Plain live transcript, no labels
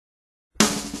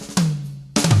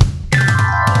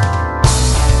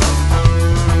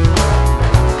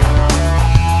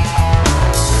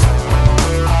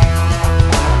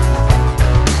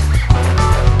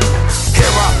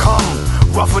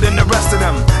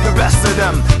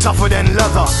tougher than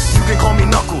leather. You can call me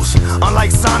Knuckles.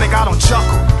 Unlike Sonic, I don't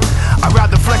chuckle. I'd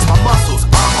rather flex my muscles.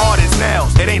 I'm hard as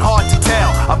nails, it ain't hard to tell.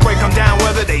 I break them down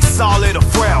whether they solid or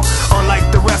frail.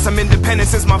 Unlike the rest, I'm independent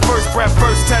since my first breath.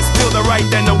 First test, feel the right,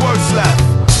 then the worst left.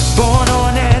 Born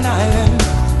on an island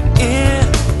in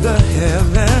the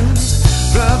heavens,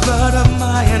 the blood of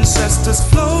my ancestors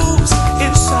flows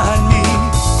inside me.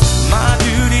 My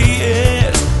duty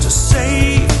is to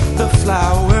save the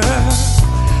flower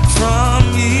from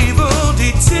evil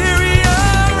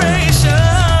deterioration.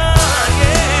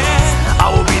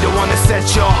 I will be the one to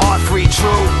set your heart free,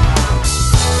 true.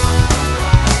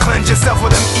 Cleanse yourself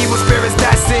with them evil spirits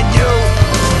that's in you.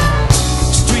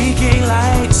 Streaking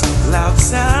lights, loud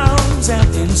sounds,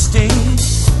 and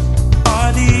instincts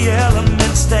are the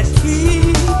elements that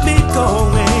keep me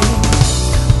going.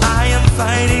 I am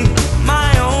fighting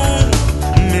my own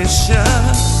mission.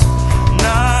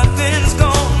 Nothing's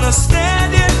gonna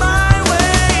stand in my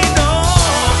way, no,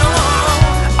 no.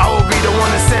 I will be the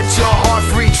one to set your heart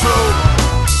free, true.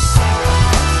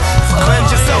 Cleanse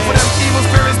yourself with them evil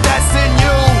spirits that's in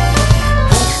you.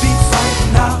 Won't be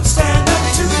frightened, I'll stand up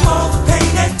to all the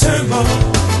pain and turmoil.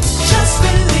 Just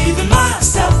believe in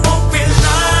myself, won't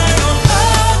rely on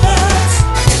others.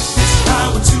 Get this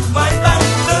power to wipe out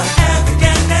the havoc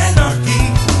and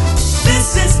anarchy.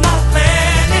 This is my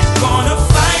planet, gonna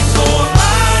fight for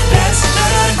my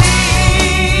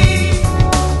destiny.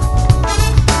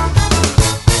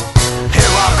 Here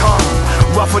I come,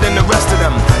 rougher than the rest of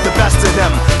them, the best of them,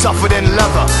 tougher than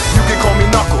leather. You can call me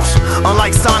Knuckles.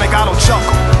 Unlike Sonic, I don't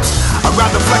chuckle. I'd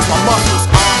rather flex my muscles.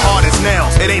 I'm hard as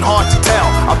nails, it ain't hard to tell.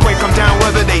 I break them down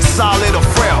whether they solid or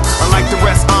frail. Unlike the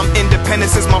rest, I'm independent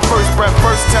since my first breath.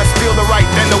 First test, feel the right,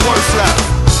 then the worst left.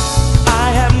 I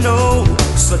have no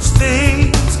such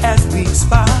things as weak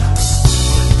spots.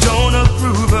 Don't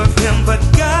approve of him, but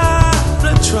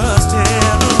gotta trust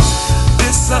him.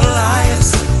 This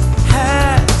alliance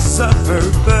has a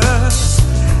purpose.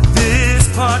 This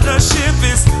partnership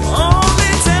is only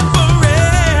temporary.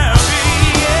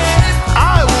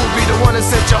 I will be the one to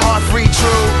set your heart free,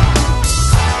 true.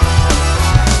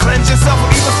 Cleanse yourself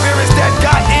with evil spirits that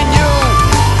got in you.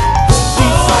 Be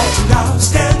fighting, I'll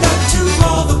stand up to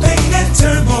all the pain and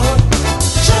turmoil.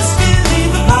 Just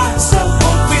believe in myself,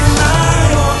 won't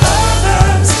rely on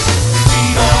others.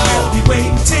 We all will be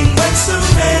waiting when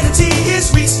serenity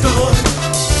is restored.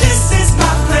 This is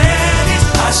my planet,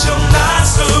 I shall not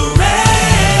surrender.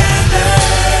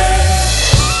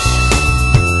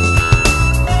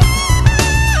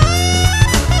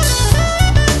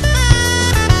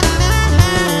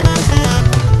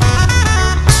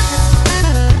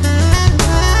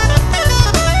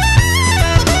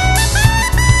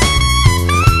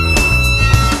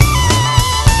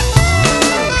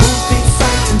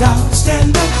 I'll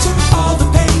stand up to all the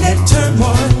pain and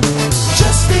turmoil.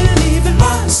 Just believe in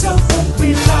myself, won't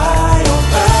rely on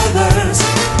others.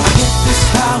 I get this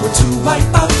power to wipe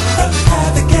out the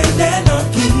havoc and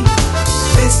anarchy.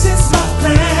 This is my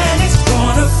planet,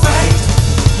 gonna fight.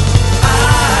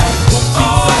 I won't be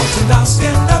frightened, I'll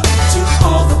stand up to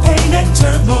all the pain and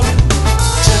turmoil.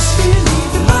 Just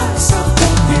believe in myself,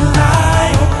 won't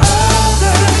rely on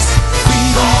others. We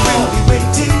all will be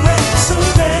waiting when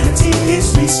serenity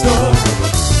is restored.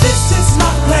 This is my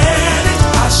planet,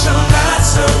 I shall not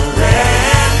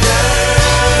surrender.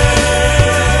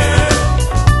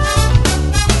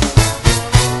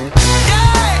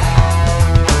 Yeah,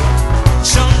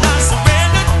 shall not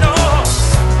surrender, no.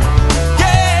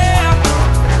 Yeah,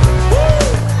 woo. Woo.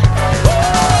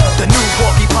 The new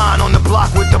porcupine on the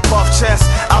block with the buff chest.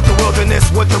 Out the wilderness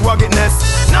with the ruggedness.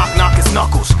 Knock, knock, it's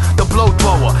Knuckles, the blow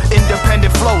thrower,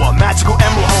 independent flower, magical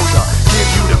emerald holder. Give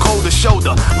you the coldest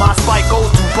shoulder. My spike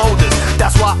goes to boulders.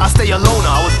 That's why I stay alone.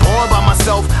 I was born by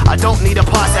myself. I don't need a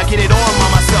posse. I get it on by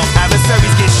myself.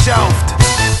 Adversaries get shelved.